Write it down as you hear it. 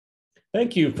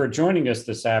Thank you for joining us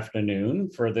this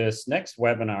afternoon for this next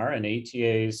webinar in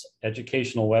ATA's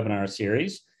educational webinar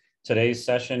series. Today's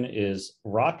session is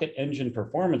Rocket Engine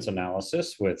Performance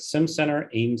Analysis with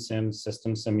Simcenter Amesim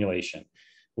System Simulation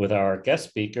with our guest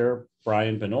speaker,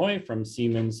 Brian Benoit from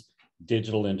Siemens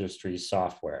Digital Industries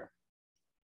Software.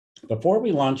 Before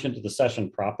we launch into the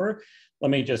session proper,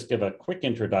 let me just give a quick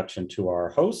introduction to our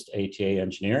host, ATA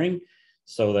Engineering,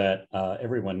 so that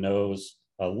everyone knows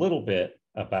a little bit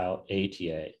about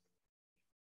ATA.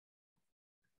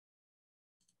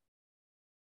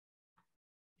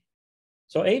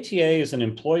 So ATA is an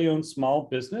employee-owned small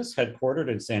business headquartered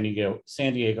in San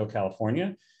Diego,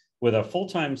 California, with a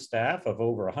full-time staff of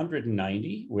over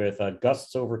 190, with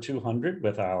gusts over 200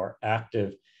 with our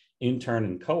active intern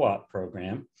and co-op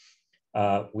program.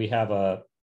 We have a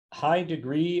high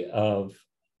degree of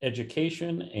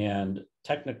education and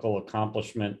technical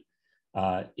accomplishment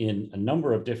in a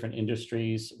number of different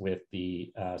industries with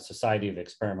the Society of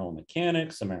Experimental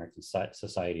Mechanics, American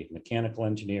Society of Mechanical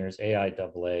Engineers,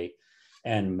 AIAA,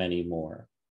 and many more.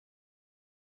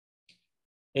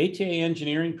 ATA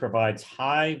Engineering provides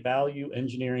high-value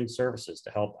engineering services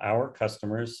to help our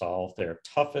customers solve their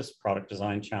toughest product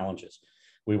design challenges.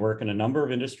 We work in a number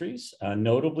of industries,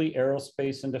 notably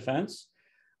aerospace and defense,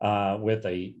 with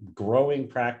a growing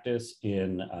practice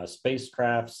in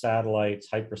spacecraft, satellites,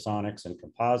 hypersonics, and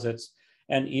composites,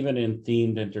 and even in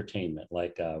themed entertainment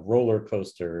like roller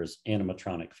coasters,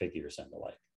 animatronic figures, and the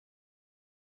like.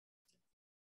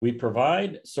 We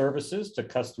provide services to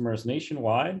customers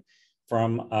nationwide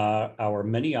from our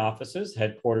many offices,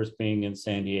 headquarters being in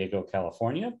San Diego,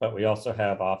 California, but we also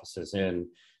have offices in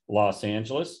Los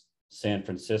Angeles, San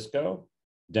Francisco,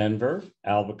 Denver,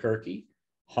 Albuquerque,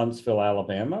 Huntsville,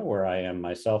 Alabama, where I am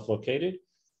myself located,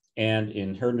 and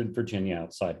in Herndon, Virginia,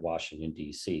 outside Washington,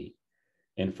 D.C.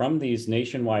 And from these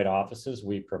nationwide offices,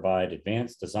 we provide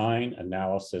advanced design,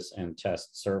 analysis, and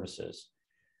test services.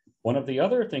 One of the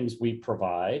other things we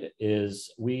provide is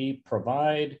we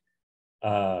provide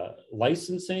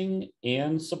licensing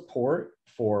and support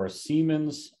for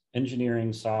Siemens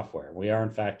engineering software. We are,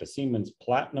 in fact, a Siemens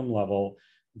Platinum level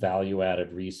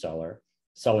value-added reseller,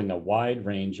 selling a wide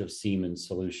range of Siemens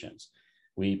solutions.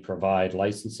 We provide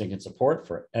licensing and support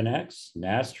for NX,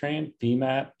 Nastran,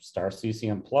 VMAP, Star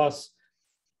CCM Plus,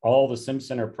 all the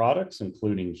Simcenter products,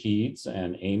 including HEEDS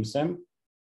and Amesim,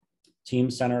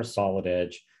 Teamcenter, Solid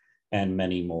Edge, and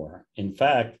many more. In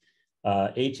fact,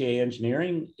 ATA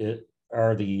Engineering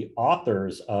are the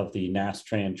authors of the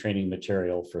Nastran training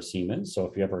material for Siemens. So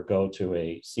if you ever go to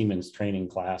a Siemens training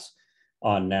class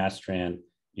on Nastran,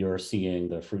 you're seeing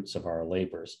the fruits of our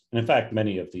labors. And in fact,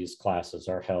 many of these classes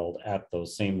are held at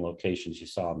those same locations you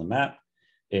saw on the map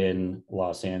in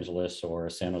Los Angeles or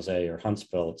San Jose or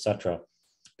Huntsville, et cetera,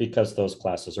 because those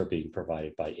classes are being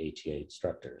provided by ATA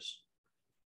instructors.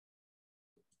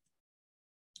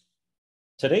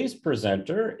 Today's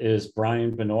presenter is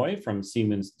Brian Benoit from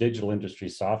Siemens Digital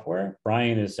Industries Software.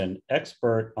 Brian is an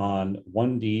expert on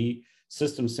 1D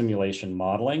system simulation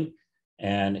modeling,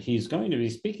 and he's going to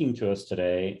be speaking to us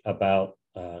today about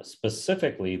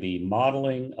specifically the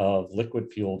modeling of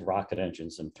liquid-fueled rocket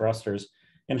engines and thrusters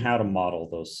and how to model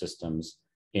those systems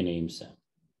in Amesim.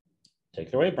 Take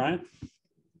it away, Brian.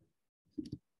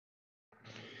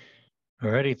 All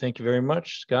righty, thank you very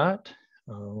much, Scott.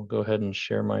 We'll go ahead and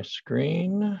share my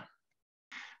screen.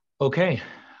 Okay,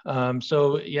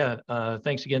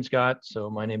 thanks again, Scott. So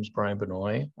my name is Brian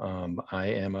Benoit. I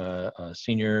am a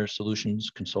senior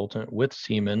solutions consultant with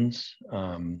Siemens.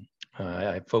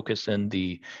 I focus in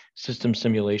the system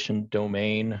simulation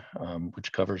domain,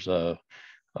 which covers a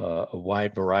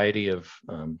wide variety of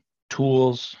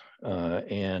tools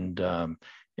and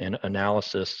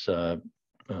analysis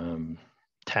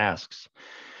tasks.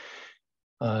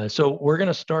 So we're going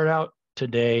to start out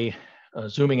today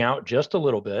zooming out just a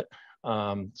little bit.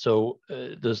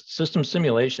 The system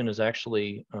simulation is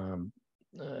actually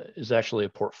a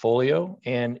portfolio,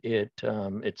 and it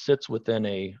sits within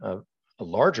a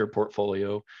larger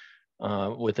portfolio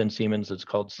within Siemens. It's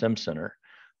called Simcenter.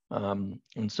 And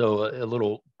so a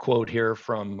little quote here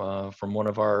from one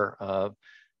of our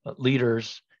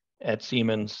leaders at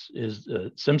Siemens is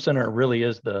Simcenter really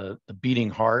is the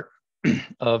beating heart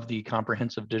of the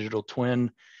comprehensive digital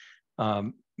twin,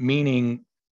 meaning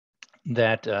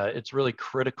that it's really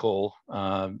critical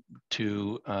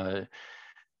to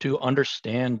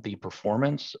understand the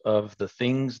performance of the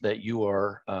things that you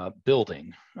are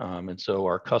building. And so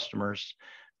our customers,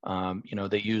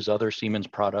 they use other Siemens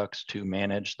products to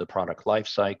manage the product life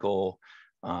cycle,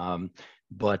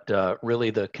 but really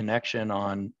the connection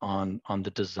on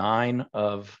the design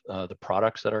of the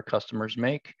products that our customers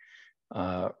make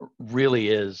really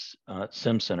is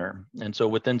Simcenter. And so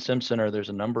within Simcenter, there's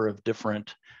a number of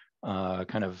different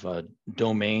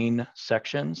domain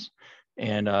sections,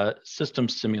 and system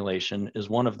simulation is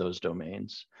one of those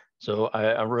domains. So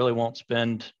I really won't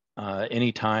spend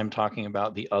any time talking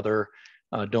about the other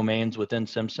domains within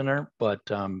Simcenter, but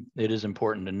it is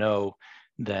important to know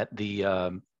that the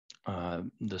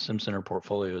Simcenter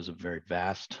portfolio is a very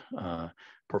vast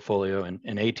portfolio,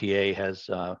 and ATA has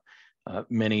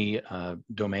many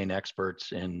domain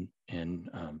experts in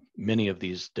many of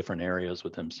these different areas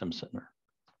within Simcenter.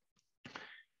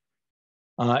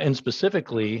 And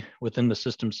specifically within the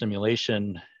system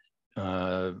simulation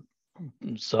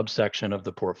subsection of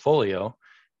the portfolio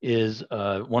is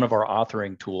one of our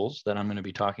authoring tools that I'm going to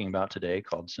be talking about today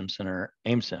called Simcenter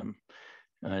Amesim.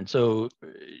 And so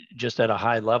just at a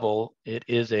high level, it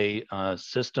is a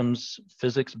systems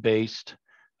physics-based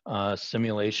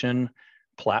simulation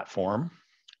platform,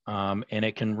 and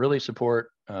it can really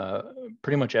support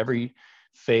pretty much every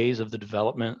phase of the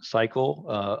development cycle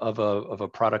of a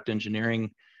product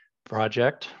engineering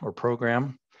project or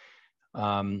program.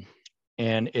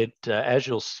 And it, as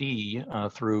you'll see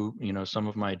through some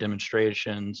of my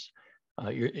demonstrations,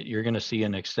 you're going to see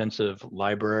an extensive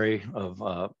library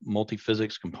of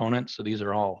multi-physics components. So these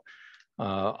are all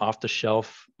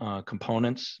off-the-shelf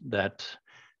components that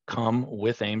come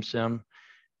with Amesim.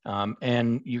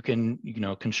 And you can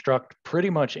construct pretty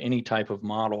much any type of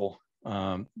model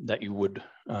that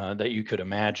you could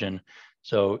imagine.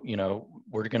 So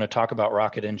we're going to talk about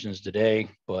rocket engines today,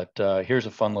 but here's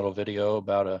a fun little video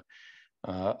about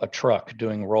a truck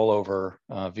doing rollover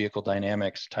vehicle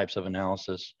dynamics types of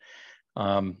analysis.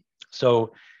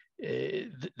 So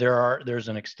there's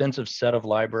an extensive set of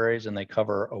libraries, and they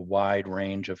cover a wide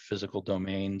range of physical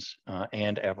domains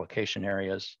and application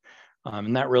areas.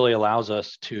 And that really allows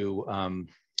us to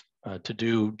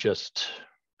do just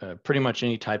pretty much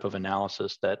any type of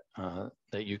analysis that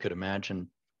you could imagine.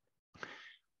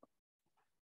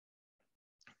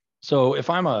 So if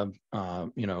I'm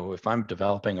if I'm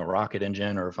developing a rocket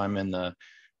engine, or if I'm in the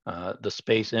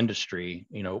space industry,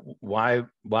 why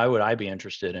would I be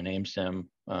interested in Amesim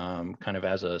kind of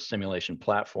as a simulation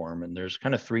platform? And there's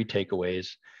kind of three takeaways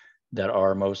that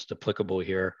are most applicable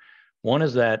here. One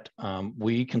is that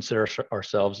we consider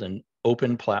ourselves an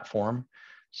open platform.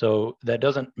 So that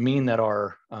doesn't mean that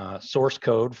our source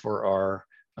code for our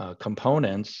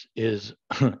components is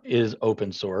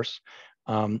open source,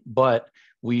 but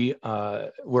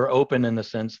we're open in the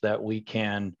sense that we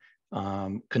can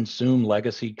consume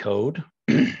legacy code.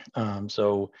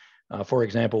 So for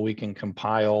example, we can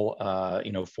compile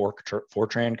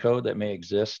Fortran code that may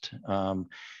exist in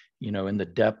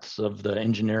the depths of the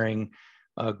engineering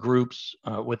groups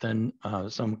within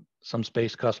some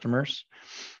space customers,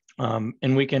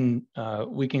 and we can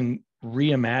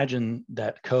reimagine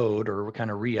that code, or kind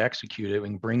of re-execute it. We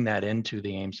can bring that into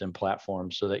the Amesim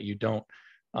platform so that you don't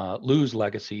lose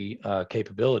legacy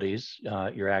capabilities.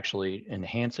 You're actually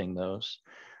enhancing those.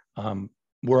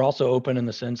 We're also open in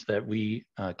the sense that we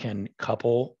can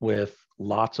couple with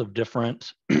lots of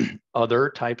different other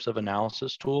types of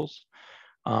analysis tools.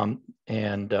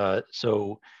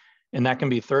 And that can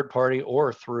be third party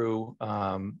or through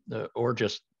or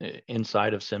just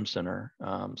inside of Simcenter.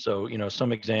 So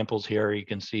some examples here you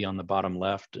can see on the bottom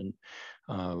left, and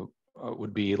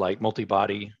would be like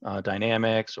multi-body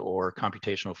dynamics or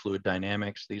computational fluid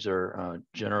dynamics. These are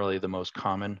generally the most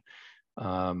common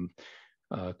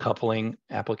coupling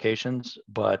applications,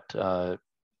 but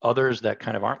others that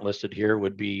kind of aren't listed here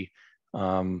would be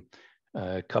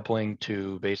coupling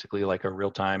to basically like a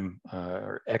real-time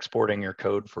or exporting your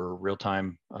code for a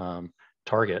real-time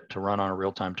target to run on a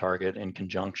real-time target in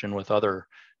conjunction with other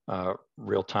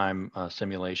real-time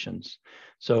simulations.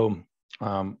 So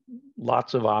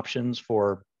lots of options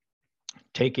for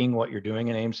taking what you're doing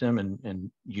in Amesim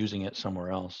and using it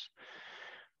somewhere else.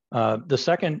 The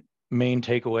second main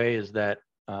takeaway is that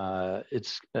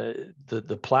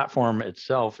the platform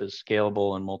itself is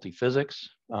scalable and multi-physics.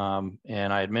 And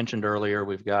I had mentioned earlier,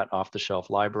 we've got off-the-shelf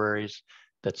libraries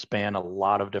that span a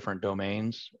lot of different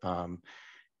domains.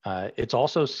 It's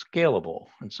also scalable.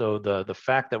 And so the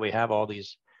fact that we have all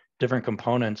these different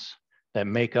components that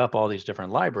make up all these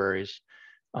different libraries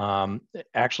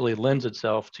actually lends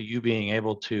itself to you being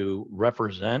able to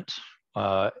represent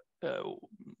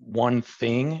one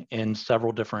thing in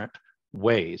several different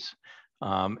ways.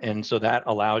 And so that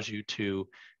allows you to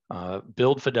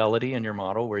build fidelity in your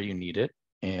model where you need it,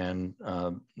 and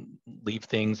leave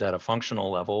things at a functional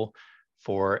level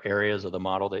for areas of the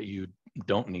model that you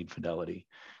don't need fidelity.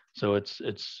 So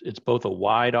it's both a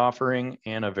wide offering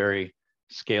and a very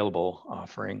scalable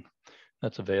offering.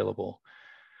 that's available.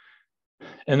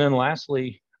 And then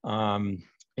lastly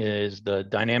is the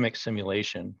dynamic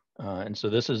simulation. And so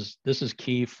this is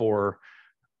key for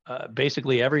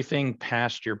basically everything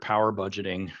past your power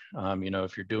budgeting.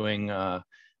 If you're doing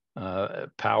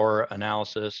power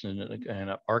analysis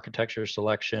and architecture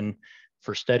selection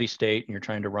for steady state and you're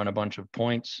trying to run a bunch of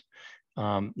points,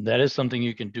 that is something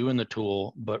you can do in the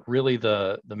tool, but really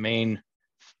the main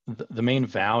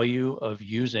value of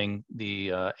using the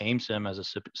Amesim as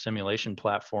a simulation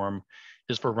platform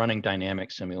is for running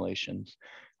dynamic simulations.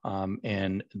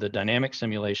 And the dynamic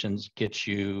simulations get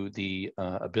you the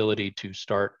ability to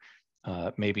start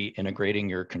maybe integrating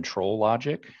your control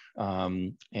logic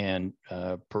and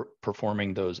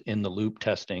performing those in the loop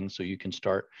testing, so you can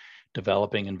start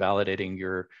developing and validating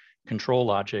your control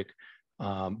logic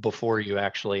before you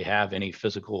actually have any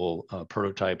physical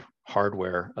prototype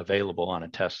hardware available on a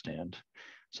test stand.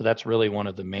 So that's really one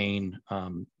of the main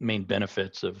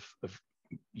benefits of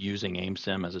using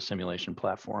Amesim as a simulation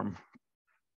platform.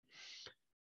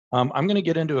 I'm going to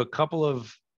get into a couple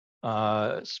of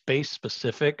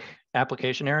space-specific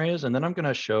application areas, and then I'm going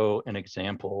to show an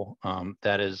example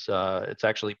that is it's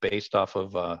actually based off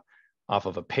of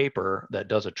a paper that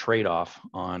does a trade-off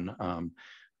on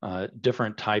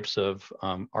different types of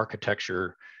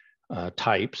architecture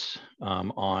types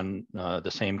on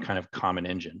the same kind of common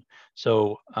engine.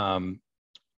 So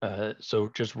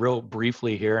just real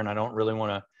briefly here, and I don't really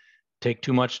want to take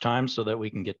too much time so that we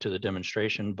can get to the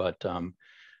demonstration, but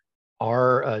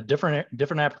our different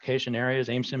application areas,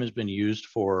 Amesim has been used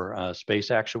for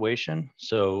space actuation.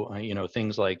 So,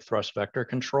 things like thrust vector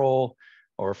control,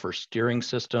 or for steering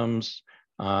systems,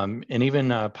 and even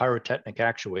pyrotechnic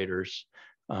actuators.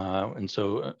 And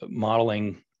so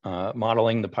modeling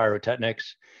the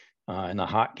pyrotechnics and the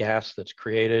hot gas that's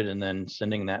created, and then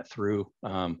sending that through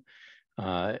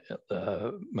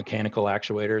mechanical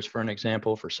actuators, for an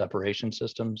example, for separation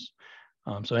systems.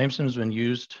 So Amesim has been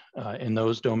used in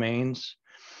those domains.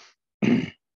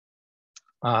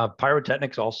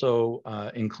 Pyrotechnics also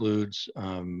includes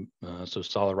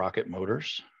solid rocket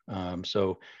motors.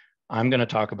 So I'm going to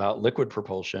talk about liquid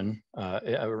propulsion.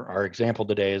 Our example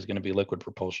today is going to be liquid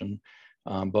propulsion,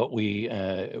 but we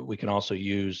can also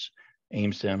use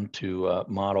Amesim to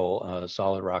model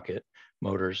solid rocket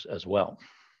motors as well.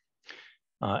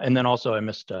 And then also I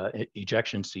missed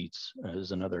ejection seats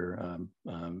as another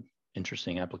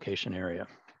interesting application area.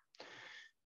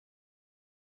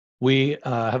 We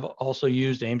have also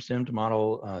used Amesim to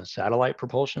model satellite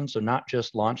propulsion, so not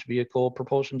just launch vehicle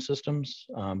propulsion systems,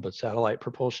 but satellite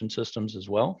propulsion systems as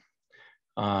well.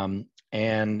 And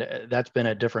that's been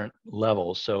at different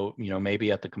levels. So,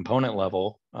 maybe at the component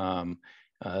level,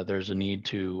 there's a need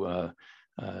to,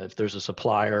 if there's a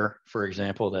supplier, for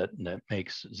example, that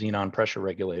makes xenon pressure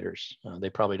regulators, they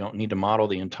probably don't need to model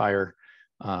the entire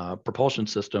propulsion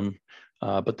system,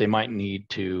 but they might need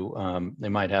to, they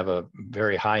might have a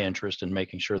very high interest in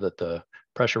making sure that the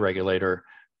pressure regulator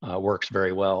works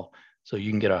very well. So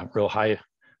you can get a real high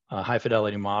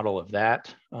fidelity model of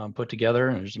that put together.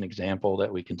 And there's an example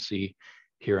that we can see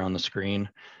here on the screen.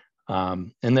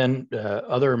 And then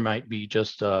other might be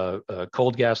just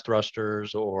cold gas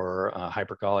thrusters or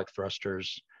hypergolic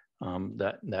thrusters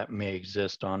that may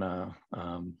exist on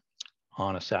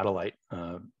a satellite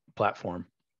platform.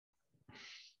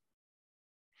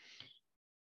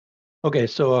 Okay,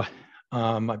 so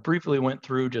I briefly went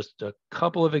through just a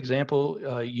couple of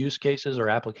example use cases or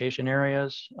application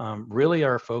areas. Really,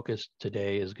 our focus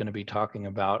today is going to be talking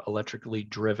about electrically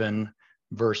driven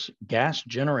versus gas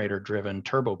generator driven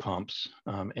turbopumps,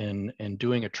 and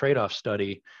doing a trade-off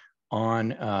study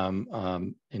on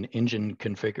an engine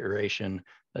configuration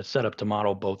that's set up to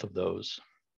model both of those.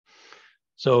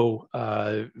 So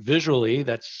visually,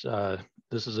 this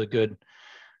is a good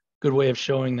way of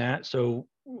showing that. So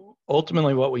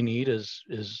ultimately what we need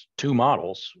is two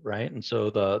models, right? And so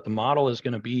the model is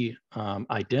going to be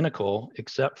identical,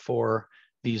 except for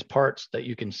these parts that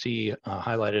you can see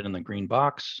highlighted in the green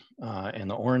box and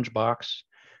the orange box,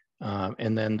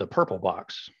 and then the purple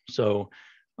box. So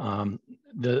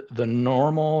the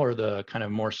normal, or the kind of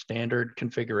more standard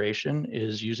configuration,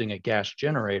 is using a gas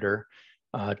generator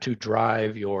to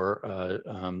drive your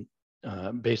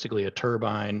basically a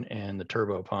turbine and the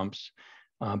turbo pumps.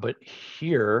 But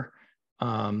here,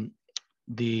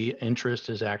 the interest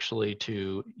is actually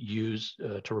to use,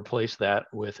 to replace that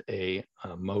with a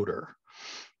motor.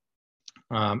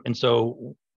 And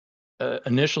so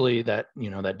initially that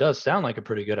does sound like a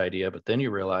pretty good idea, but then you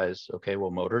realize, okay,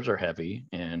 well, motors are heavy,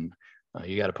 and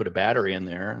you got to put a battery in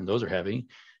there, and those are heavy.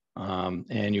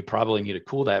 And you probably need to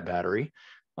cool that battery.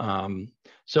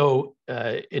 So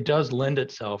it does lend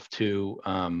itself to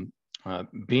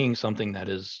being something that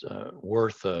is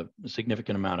worth a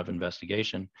significant amount of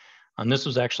investigation. And this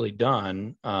was actually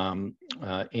done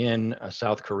in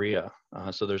South Korea.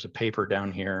 So there's a paper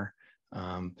down here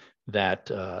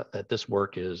that this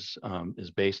work is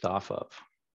based off of.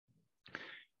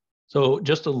 So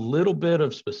just a little bit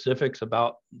of specifics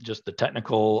about just the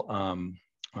technical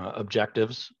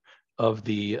objectives of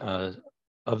the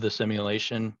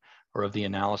simulation or of the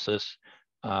analysis.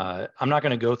 I'm not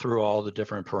going to go through all the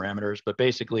different parameters, but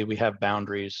basically we have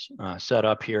boundaries set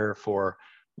up here for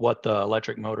what the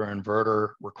electric motor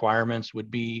inverter requirements would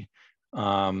be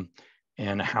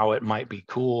and how it might be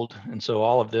cooled. And so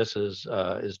all of this is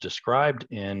described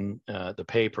in the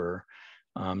paper.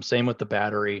 Same with the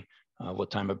battery,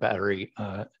 what type of battery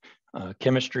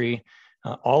chemistry.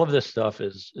 All of this stuff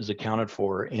is accounted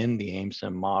for in the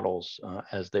Amesim models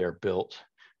as they are built.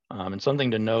 And something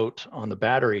to note on the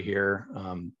battery here,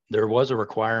 there was a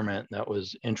requirement that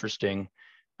was interesting,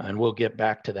 and we'll get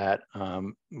back to that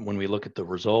when we look at the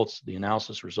results, the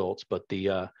analysis results. But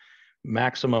the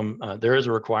maximum, there is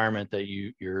a requirement that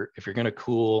if you're going to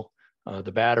cool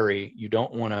the battery, you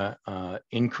don't want to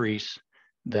increase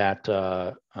that.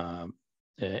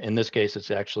 In this case, it's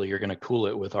actually you're going to cool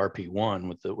it with RP1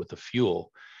 with the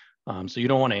fuel. So you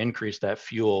don't want to increase that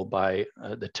fuel by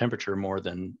the temperature more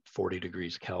than 40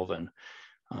 degrees Kelvin.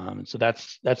 So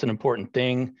that's an important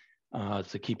thing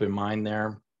to keep in mind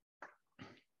there.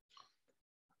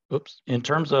 Oops. In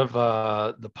terms of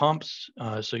the pumps,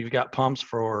 so you've got pumps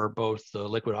for both the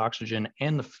liquid oxygen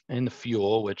and the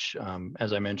fuel, which,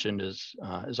 as I mentioned, is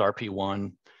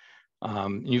RP1.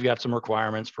 You've got some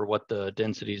requirements for what the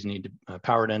densities need to,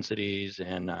 power densities,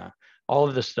 and all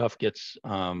of this stuff gets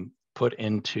put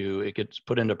into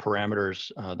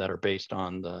parameters that are based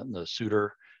on the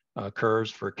Suter curves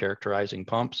for characterizing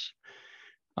pumps.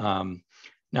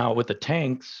 Now with the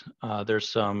tanks, there's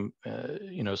some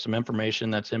some information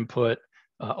that's input.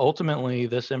 Ultimately,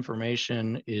 this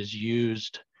information is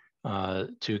used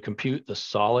to compute the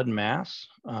solid mass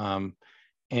and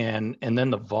then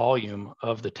the volume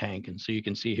of the tank. And so you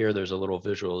can see here, there's a little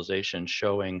visualization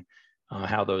showing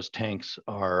how those tanks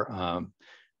are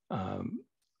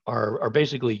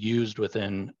basically used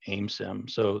within Amesim.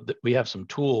 So we have some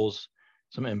tools,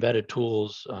 some embedded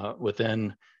tools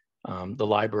within the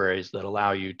libraries that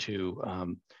allow you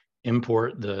to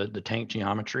import the tank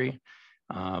geometry.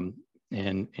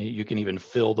 And you can even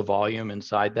fill the volume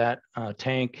inside that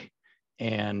tank.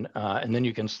 And then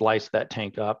you can slice that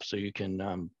tank up so you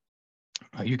can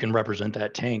represent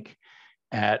that tank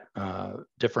at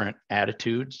different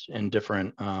attitudes and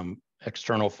different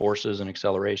external forces and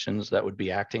accelerations that would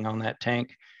be acting on that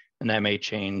tank. And that may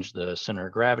change the center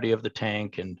of gravity of the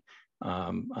tank and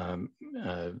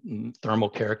thermal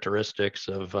characteristics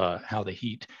of how the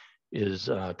heat is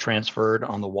transferred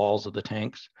on the walls of the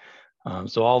tanks.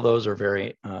 So all those are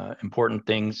very important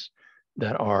things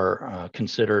that are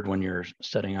considered when you're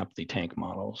setting up the tank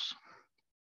models.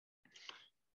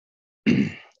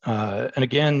 And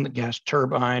again, the gas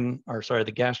turbine, or sorry,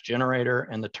 the gas generator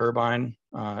and the turbine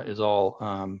is all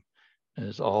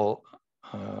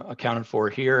accounted for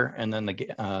here. And then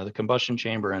the combustion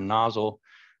chamber and nozzle.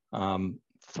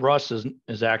 Thrust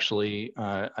is actually,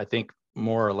 I think,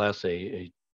 more or less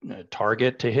a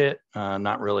target to hit,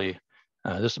 not really.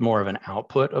 This is more of an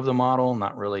output of the model,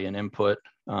 not really an input,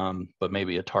 but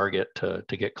maybe a target to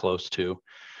get close to.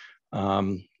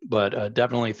 But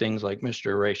definitely things like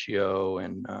mixture ratio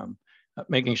and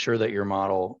making sure that your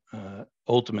model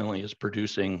ultimately is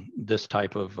producing this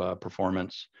type of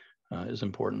performance is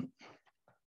important.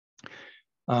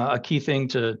 A key thing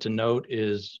to note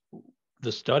is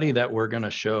the study that we're going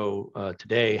to show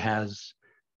today has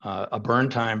a burn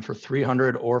time for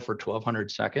 300 or for 1200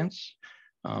 seconds.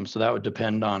 So that would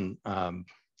depend on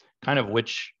kind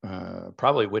of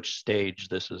probably which stage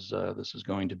this is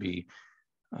going to be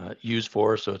used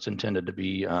for. So it's intended to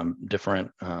be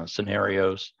different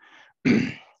scenarios.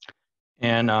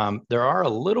 And there are a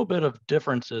little bit of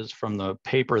differences from the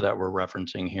paper that we're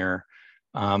referencing here.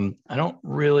 I don't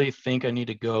really think I need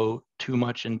to go too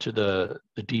much into the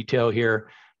detail here,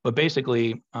 but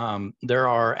basically there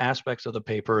are aspects of the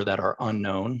paper that are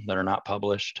unknown, that are not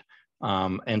published.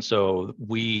 And so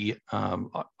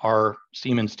our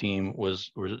Siemens team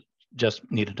was just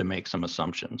needed to make some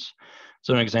assumptions.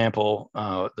 So an example,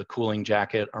 the cooling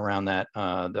jacket around that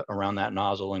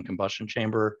nozzle and combustion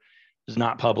chamber is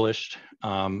not published,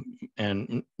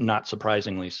 and not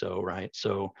surprisingly so, right?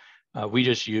 So we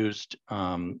just used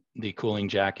the cooling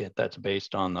jacket that's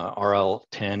based on the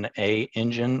RL10A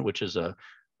engine, which is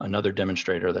another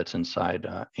demonstrator that's inside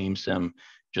Amesim.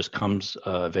 just comes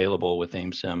available with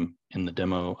Amesim in the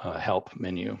demo help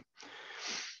menu.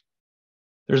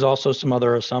 There's also some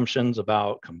other assumptions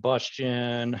about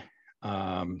combustion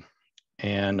and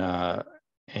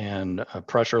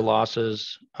pressure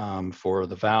losses for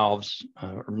the valves,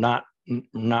 not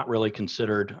really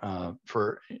considered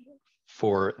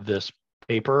for this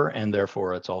paper, and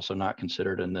therefore it's also not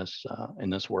considered in this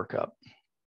workup.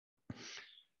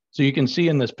 So you can see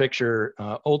in this picture,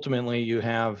 ultimately you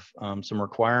have some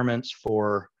requirements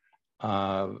for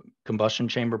combustion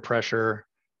chamber pressure,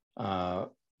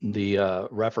 the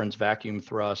reference vacuum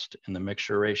thrust, and the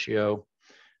mixture ratio.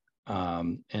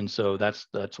 And so that's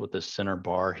what this center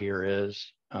bar here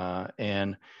is.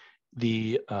 And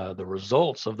the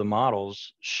results of the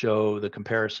models show the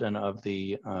comparison of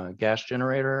the gas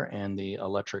generator and the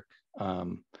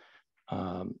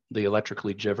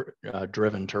electrically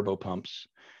driven turbo pumps.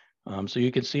 So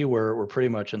you can see we're pretty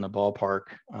much in the ballpark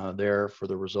there for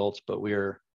the results, but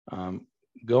we're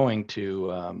going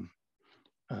to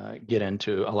get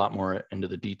into a lot more into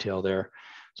the detail there.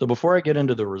 So before I get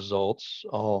into the results,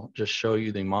 I'll just show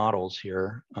you the models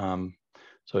here. So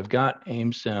I've got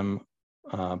Amesim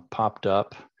popped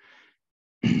up,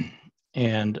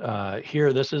 and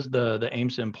here, this is the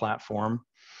Amesim platform.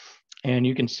 And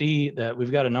you can see that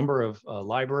we've got a number of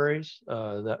libraries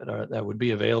that would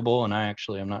be available, and I'm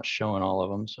not showing all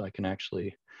of them, so I can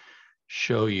actually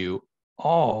show you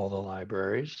all the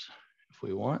libraries if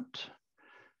we want.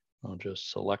 I'll just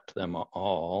select them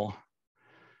all.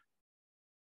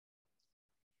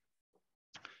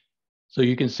 So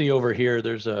you can see over here,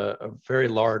 there's a very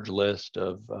large list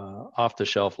of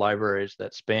off-the-shelf libraries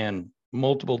that span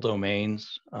multiple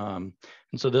domains. And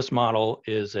so this model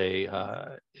is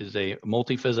a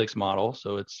multi-physics model.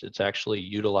 So it's actually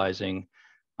utilizing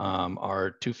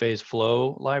our two-phase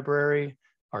flow library,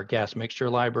 our gas mixture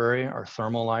library, our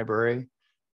thermal library,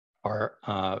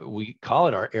 we call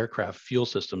it our aircraft fuel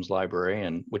systems library,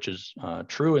 and which is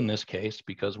true in this case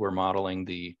because we're modeling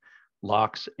the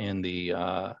LOX and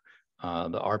the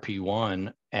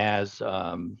RP1 as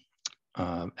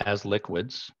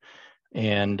liquids.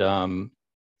 And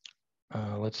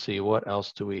let's see, what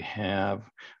else do we have?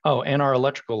 Oh, and our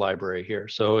electrical library here.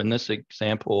 So in this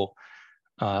example,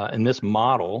 in this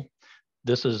model,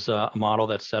 this is a model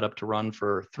that's set up to run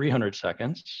for 300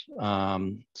 seconds.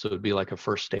 So it'd be like a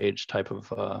first stage type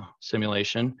of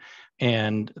simulation.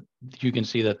 And you can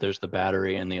see that there's the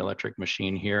battery and the electric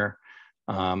machine here.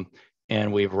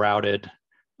 And we've routed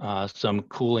some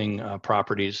cooling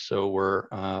properties. So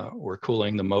we're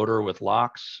cooling the motor with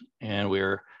LOX, and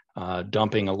we're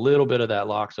dumping a little bit of that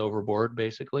LOX overboard,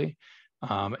 basically.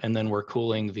 And then we're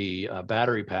cooling the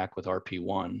battery pack with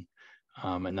RP1.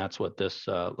 And that's what this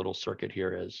little circuit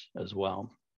here is as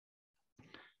well.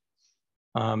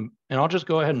 And I'll just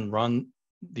go ahead and run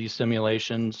these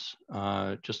simulations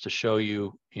just to show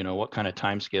you, what kind of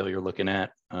time scale you're looking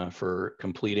at for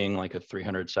completing like a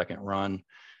 300-second run.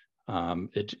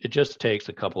 It just takes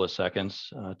a couple of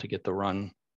seconds to get the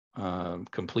run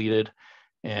completed.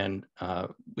 And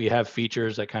we have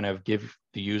features that kind of give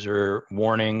the user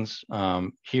warnings.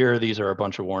 Here, these are a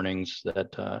bunch of warnings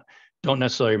that don't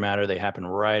necessarily matter. They happen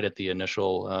right at the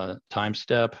initial time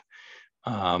step.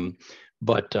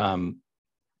 But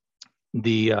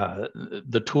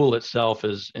the tool itself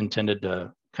is intended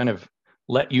to kind of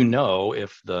let you know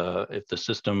if the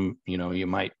system, you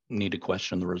might need to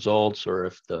question the results, or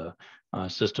if the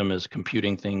system is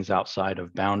computing things outside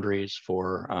of boundaries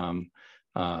for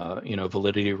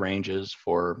validity ranges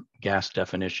for gas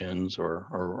definitions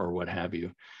or what have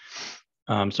you.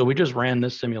 So we just ran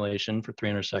this simulation for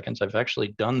 300 seconds. I've actually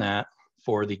done that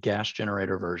for the gas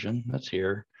generator version that's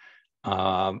here.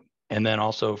 And then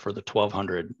also for the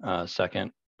 1200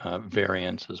 second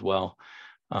variants as well.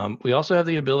 We also have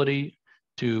the ability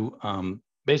to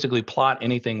basically plot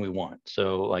anything we want.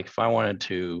 So like if I wanted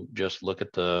to just look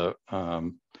at the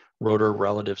rotor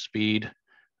relative speed,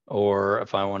 or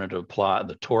if I wanted to plot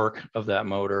the torque of that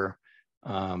motor,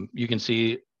 you can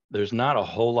see there's not a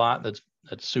whole lot that's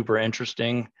super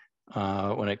interesting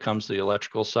when it comes to the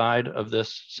electrical side of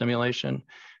this simulation.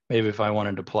 Maybe if I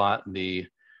wanted to plot the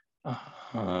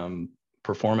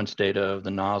performance data of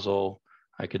the nozzle,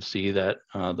 I could see that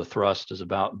the thrust is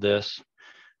about this.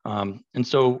 And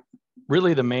so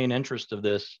really the main interest of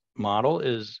this model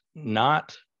is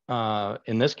not,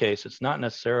 in this case, it's not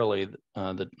necessarily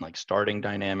the like starting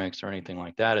dynamics or anything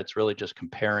like that. It's really just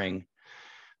comparing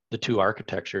the two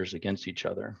architectures against each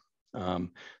other.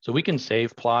 So we can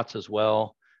save plots as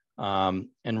well. And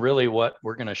really what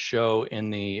we're going to show in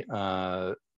the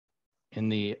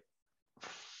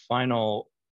final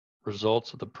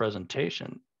results of the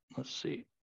presentation, let's see.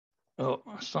 oh,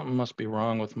 something must be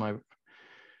wrong with my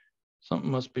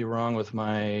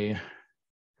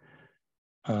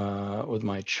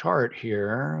chart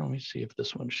here. Let me see if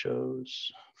this one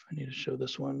shows, if I need to show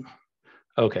this one.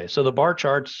 Okay, so the bar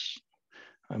charts,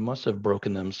 I must have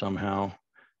broken them somehow.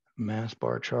 Mass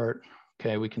bar chart.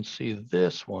 Okay, we can see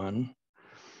this one.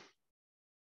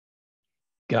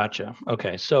 Gotcha.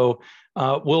 Okay, so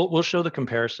we'll show the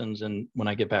comparisons and when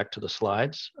I get back to the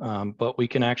slides, but we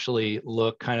can actually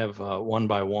look kind of one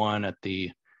by one at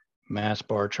the mass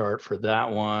bar chart for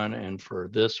that one and for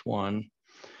this one,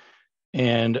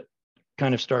 and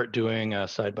kind of start doing a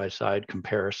side-by-side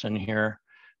comparison here.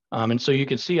 And so you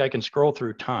can see I can scroll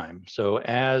through time. So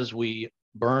as we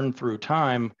burn through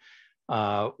time,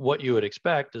 what you would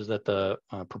expect is that the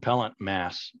propellant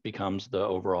mass becomes the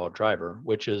overall driver,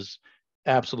 which is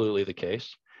absolutely the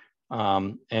case.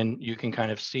 And you can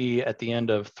kind of see at the end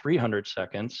of 300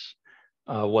 seconds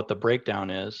what the breakdown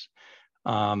is.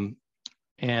 And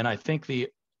I think the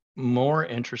more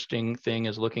interesting thing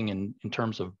is looking in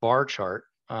terms of bar chart.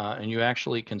 And you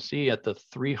actually can see at the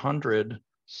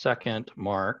 300-second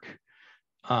mark,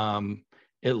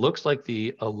 it looks like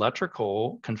the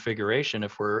electrical configuration,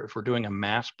 if we're doing a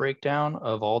mass breakdown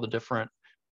of all the different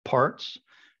parts,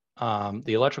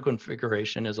 the electrical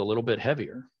configuration is a little bit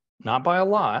heavier, not by a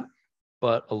lot,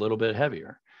 but a little bit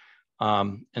heavier.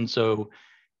 And so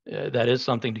that is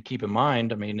something to keep in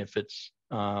mind. I mean, if it's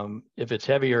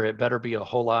heavier, it better be a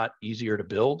whole lot easier to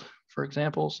build, for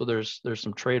example. So there's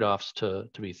some trade-offs to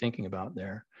be thinking about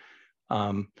there.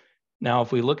 Now,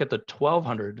 if we look at the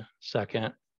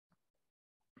 1200-second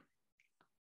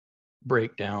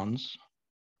breakdowns,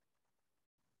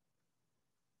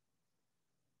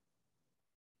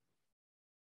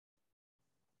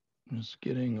 just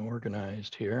getting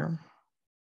organized here,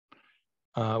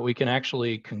 we can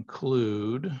actually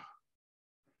conclude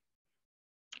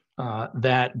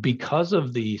that because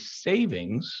of the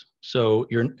savings, so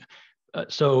at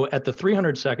the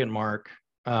 300-second mark,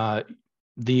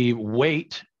 the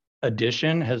weight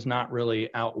addition has not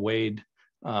really outweighed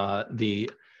the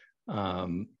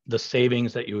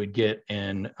savings that you would get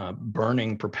in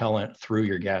burning propellant through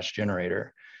your gas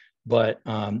generator. But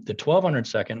the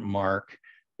 1200-second mark,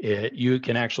 you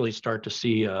can actually start to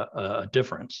see a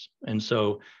difference. And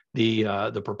so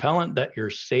the propellant that you're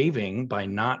saving by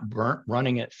not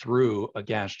running it through a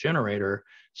gas generator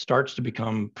starts to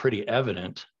become pretty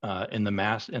evident in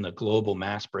the global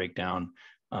mass breakdown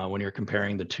when you're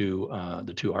comparing the two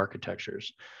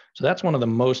architectures. So that's one of the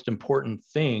most important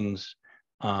things.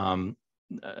 And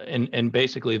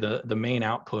basically the main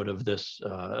output of this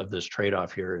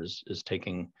trade-off here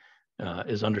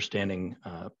is understanding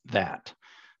that.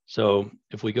 So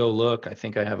if we go look, I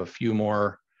think I have a few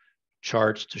more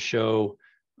charts to show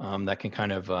that can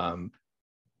kind of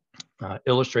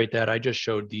illustrate that. I just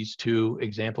showed these two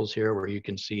examples here where you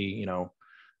can see,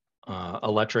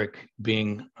 electric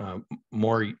being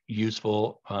more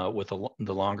useful with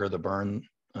the longer the burn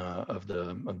of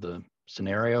the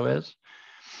scenario is.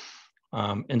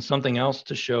 And something else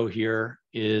to show here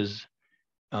is,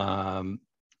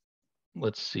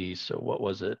 let's see, so what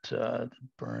was it,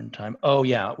 burn time? Oh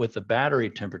yeah, with the battery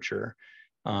temperature.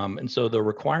 And so the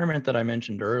requirement that I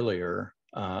mentioned earlier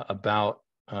about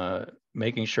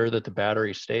making sure that the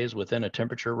battery stays within a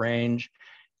temperature range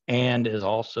and is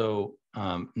also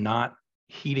not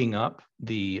heating up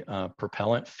the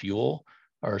propellant fuel,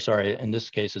 or sorry, in this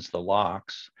case, it's the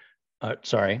LOX.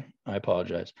 Sorry, I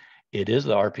apologize. It is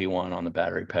the RP1 on the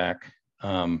battery pack.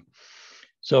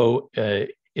 So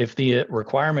if the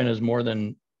requirement is more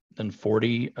than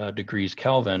 40 degrees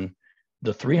Kelvin,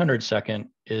 the 300-second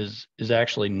is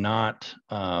actually not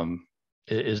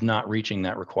reaching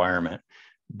that requirement,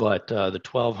 but the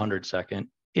 1200-second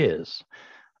is.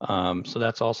 So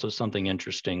that's also something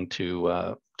interesting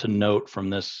to note from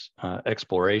this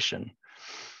exploration.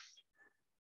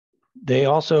 They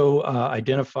also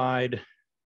identified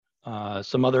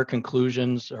some other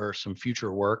conclusions or some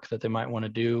future work that they might want to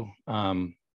do.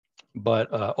 But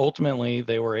ultimately,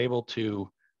 they were able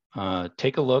to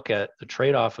take a look at the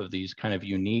trade-off of these kind of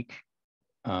unique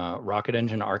rocket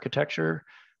engine architecture,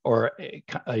 or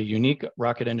a unique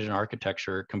rocket engine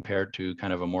architecture compared to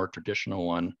kind of a more traditional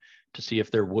one, to see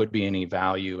if there would be any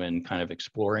value in kind of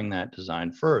exploring that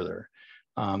design further.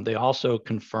 They also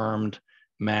confirmed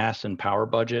mass and power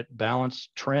budget balance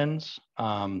trends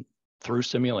through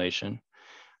simulation.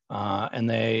 And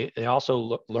they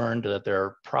also learned that there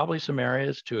are probably some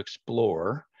areas to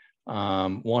explore.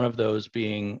 One of those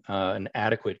being an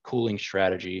adequate cooling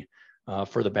strategy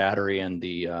for the battery and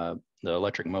the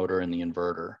electric motor and the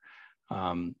inverter.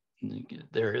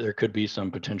 There could be some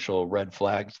potential red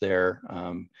flags there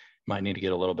might need to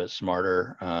get a little bit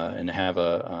smarter and have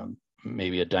a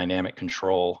maybe a dynamic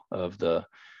control of the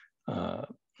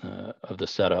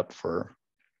setup for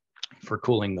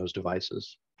cooling those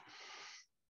devices.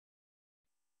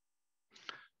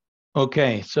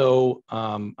 Okay, so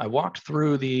I walked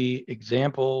through the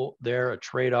example there, a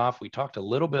trade-off. We talked a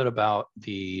little bit about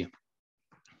the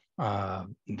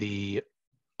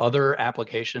other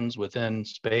applications within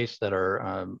space that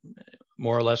are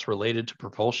more or less related to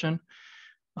propulsion.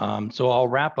 So I'll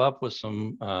wrap up with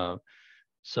some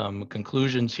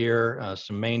conclusions here.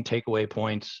 Some main takeaway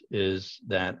points is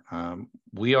that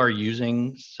we are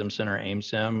using Simcenter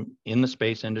Amesim in the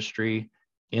space industry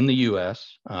in the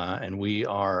U.S. And we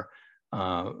are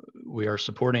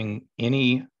supporting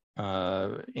any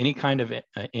kind of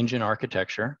engine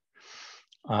architecture.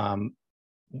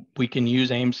 We can use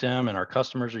Amesim, and our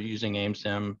customers are using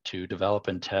Amesim to develop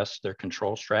and test their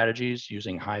control strategies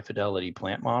using high fidelity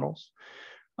plant models.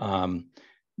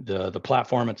 The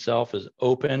platform itself is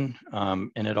open,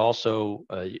 and it also,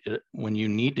 when you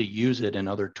need to use it in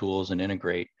other tools and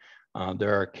integrate,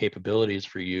 there are capabilities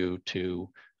for you to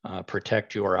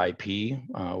protect your IP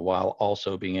while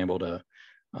also being able to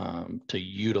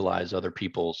utilize other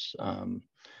people's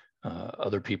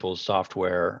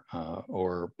software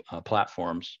or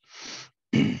platforms.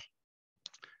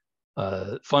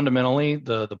 Fundamentally,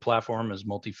 the platform is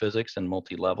multi-physics and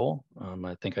multi-level.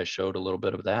 I think I showed a little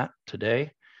bit of that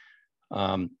today.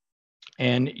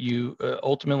 And you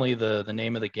ultimately, the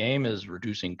name of the game is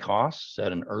reducing costs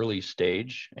at an early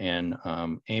stage and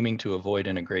aiming to avoid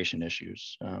integration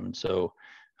issues. So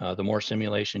the more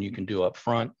simulation you can do up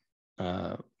front,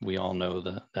 we all know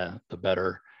the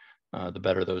better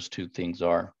those two things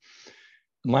are.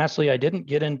 And lastly, I didn't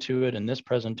get into it in this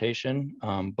presentation,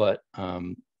 but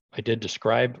I did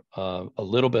describe a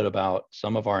little bit about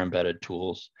some of our embedded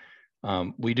tools.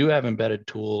 We do have embedded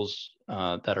tools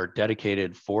that are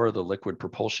dedicated for the liquid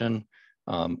propulsion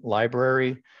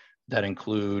library that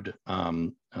include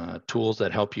tools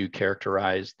that help you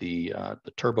characterize the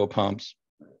turbo pumps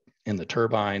in the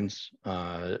turbines,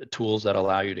 tools that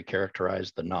allow you to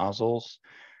characterize the nozzles,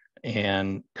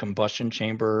 and combustion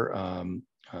chamber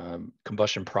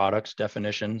combustion products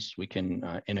definitions. We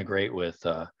can integrate with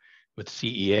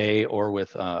CEA or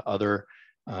with other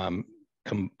kind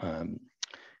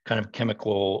of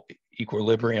chemical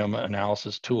equilibrium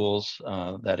analysis tools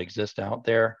that exist out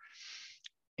there.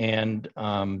 And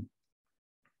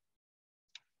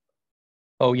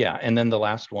oh yeah, and then the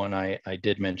last one I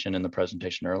did mention in the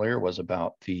presentation earlier was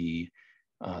about the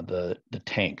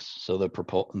tanks. So the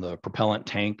propellant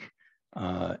tank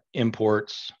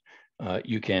imports.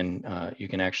 You can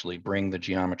actually bring the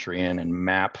geometry in and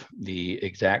map the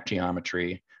exact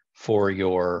geometry for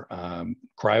your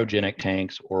cryogenic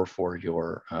tanks or for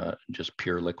your just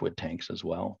pure liquid tanks as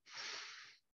well.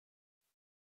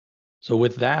 So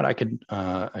with that, I can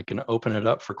open it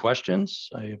up for questions.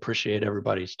 I appreciate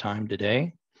everybody's time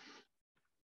today.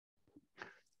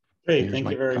 Great, thank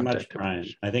you very much, Brian.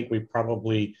 I think we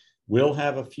probably will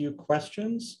have a few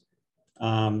questions.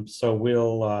 So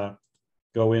we'll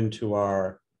go into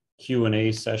our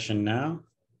Q&A session now.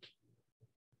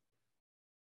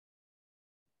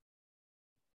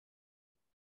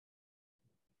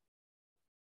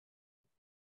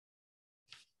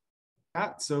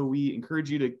 So we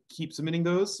encourage you to keep submitting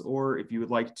those, or if you would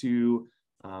like to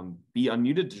be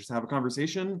unmuted to just have a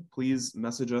conversation, please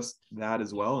message us that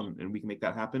as well, and we can make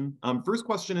that happen. First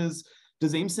question is,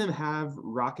 does Amesim have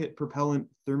rocket propellant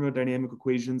thermodynamic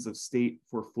equations of state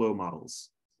for flow models?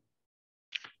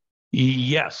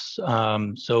 Yes.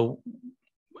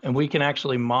 And we can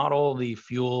actually model the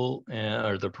fuel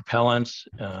or the propellants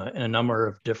in a number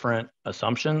of different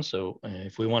assumptions. So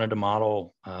if we wanted to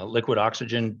model liquid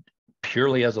oxygen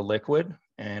purely as a liquid,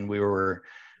 and we were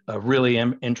really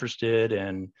interested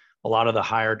in a lot of the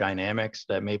higher dynamics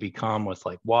that maybe come with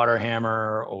like water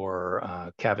hammer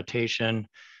or cavitation,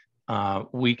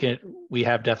 we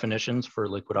have definitions for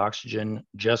liquid oxygen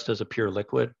just as a pure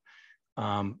liquid.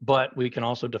 But we can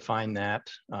also define that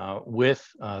with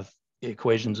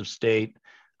equations of state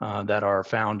that are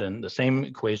found in the same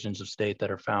equations of state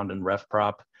that are found in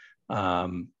RefProp.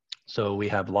 So we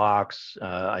have LOX,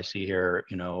 I see here,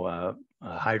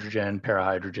 hydrogen,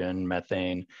 parahydrogen,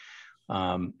 methane.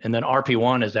 And then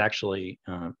RP1 is actually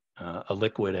a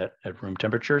liquid at room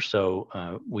temperature.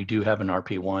 So we do have an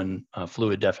RP1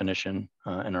 fluid definition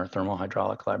in our thermal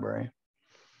hydraulic library.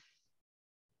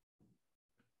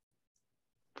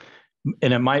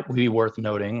 And it might be worth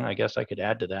noting, I guess I could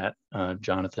add to that,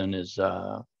 Jonathan, is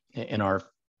in our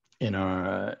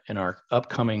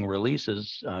upcoming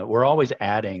releases, we're always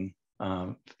adding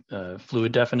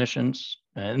fluid definitions.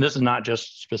 And this is not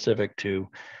just specific to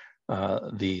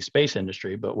the space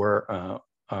industry, but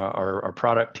our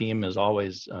product team is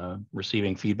always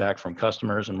receiving feedback from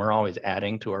customers, and we're always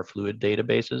adding to our fluid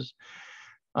databases,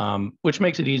 which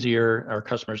makes it easier. Our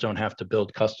customers don't have to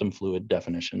build custom fluid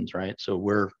definitions, right? So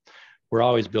we're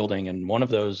always building, and one of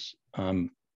those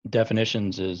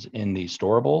definitions is in the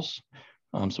storables.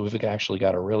 So we've actually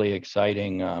got a really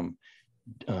exciting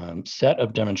set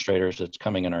of demonstrators that's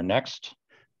coming in our next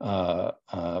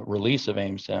release of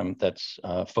Amesim that's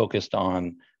focused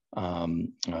on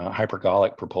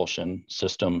hypergolic propulsion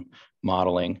system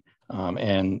modeling.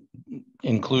 And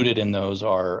included in those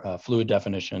are fluid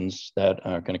definitions that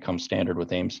are going to come standard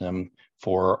with Amesim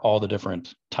for all the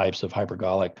different types of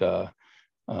hypergolic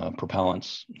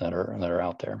propellants that are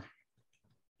out there.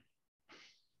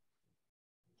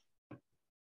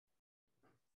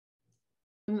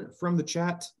 From the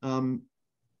chat,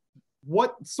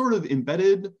 what sort of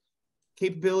embedded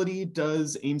capability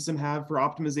does Amesim have for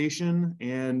optimization,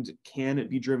 and can it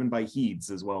be driven by HEEDs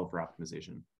as well for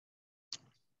optimization?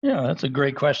 Yeah, that's a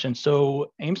great question.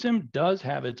 So Amesim does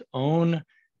have its own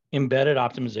embedded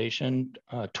optimization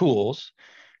tools.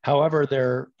 However,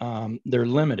 they're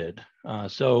limited.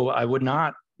 So I would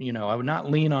not lean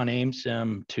on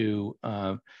Amesim to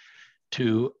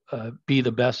be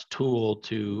the best tool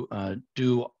to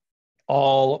do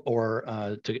all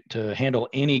or to handle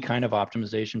any kind of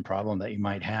optimization problem that you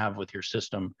might have with your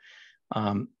system.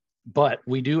 But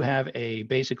we do have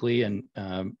basically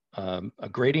a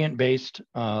gradient-based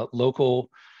local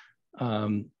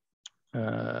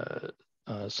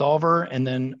solver, and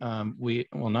then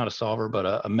not a solver,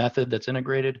 but a method that's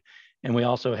integrated. And we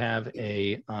also have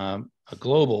a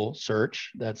global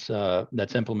search that's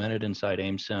implemented inside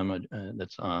Amesim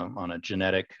that's on a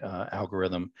genetic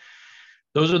algorithm.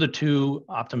 Those are the two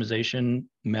optimization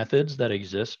methods that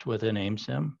exist within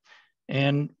Amesim.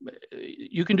 And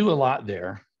you can do a lot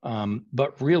there,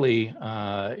 but really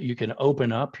you can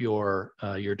open up your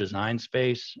design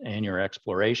space and your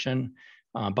exploration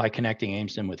by connecting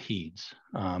Amesim with HEEDs.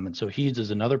 And so HEEDs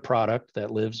is another product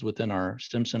that lives within our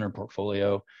Simcenter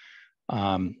portfolio.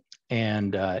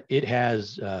 And it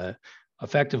has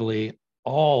effectively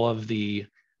all of the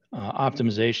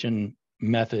optimization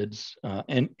methods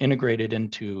integrated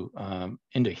into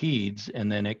HEEDs,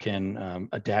 and then it can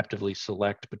adaptively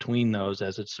select between those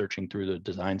as it's searching through the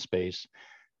design space.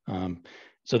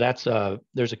 So that's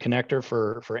there's a connector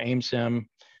for Amesim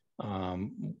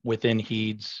within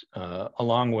HEEDs,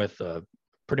 along with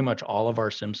pretty much all of our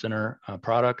Simcenter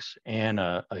products, and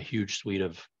a huge suite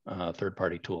of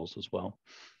third-party tools as well.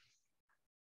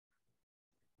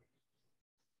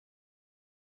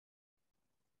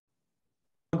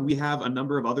 We have a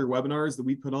number of other webinars that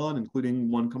we put on,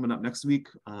 including one coming up next week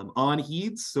on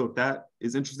HEEDs. So if that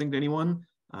is interesting to anyone,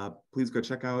 please go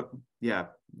check out. Yeah,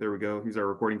 there we go. Here's our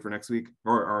recording for next week,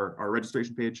 or our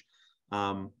registration page.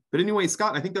 But anyway,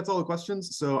 Scott, I think that's all the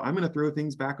questions. So I'm going to throw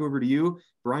things back over to you.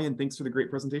 Brian, thanks for the great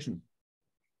presentation.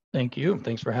 Thank you.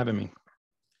 Thanks for having me.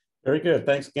 Very good.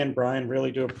 Thanks again, Brian.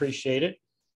 Really do appreciate it.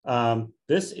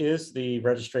 This is the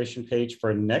registration page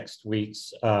for next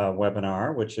week's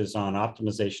webinar, which is on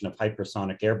optimization of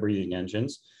hypersonic air breathing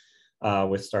engines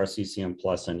with Star CCM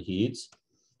Plus and HEEDs.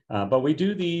 But we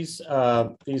do these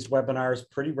webinars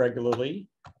pretty regularly,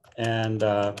 and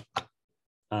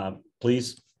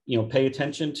please pay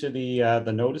attention to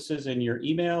the notices in your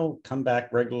email. Come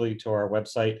back regularly to our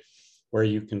website where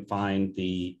you can find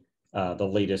the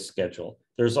latest schedule.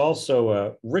 There's also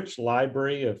a rich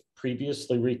library of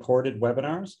previously recorded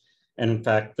webinars. And in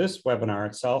fact, this webinar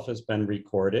itself has been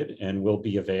recorded and will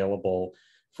be available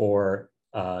for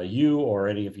you or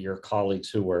any of your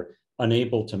colleagues who were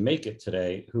unable to make it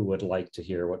today who would like to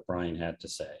hear what Brian had to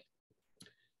say.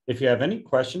 If you have any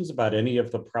questions about any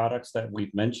of the products that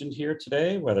we've mentioned here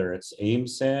today, whether it's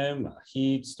Amesim,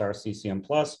 HEED, Star CCM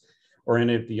Plus, or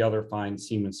any of the other fine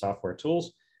Siemens software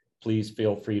tools, please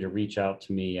feel free to reach out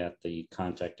to me at the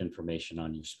contact information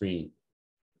on your screen.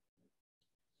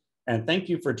 And thank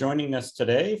you for joining us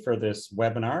today for this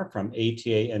webinar from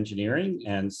ATA Engineering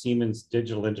and Siemens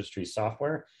Digital Industry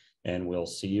Software. And we'll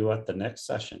see you at the next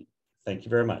session. Thank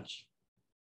you very much.